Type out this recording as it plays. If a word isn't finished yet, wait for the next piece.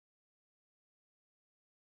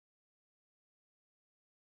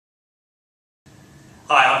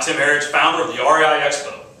Hi, I'm Tim Harridge, founder of the REI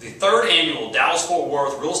Expo. The third annual Dallas-Fort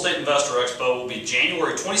Worth Real Estate Investor Expo will be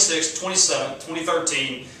January 26, 27,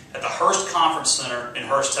 2013 at the Hearst Conference Center in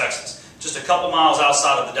Hearst, Texas, just a couple miles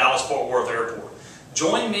outside of the Dallas-Fort Worth Airport.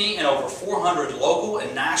 Join me and over 400 local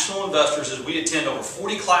and national investors as we attend over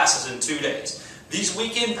 40 classes in 2 days. These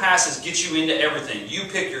weekend passes get you into everything. You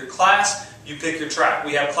pick your class, you pick your track.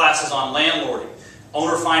 We have classes on landlording,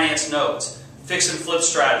 owner finance notes, fix and flip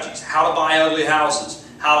strategies, how to buy ugly houses,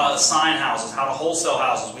 how to assign houses, how to wholesale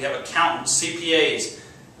houses. We have accountants, CPAs,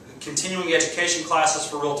 continuing education classes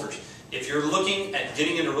for realtors. If you're looking at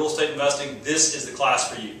getting into real estate investing, this is the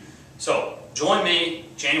class for you. So join me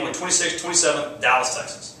January 26th, 27th, Dallas,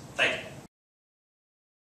 Texas. Thank you.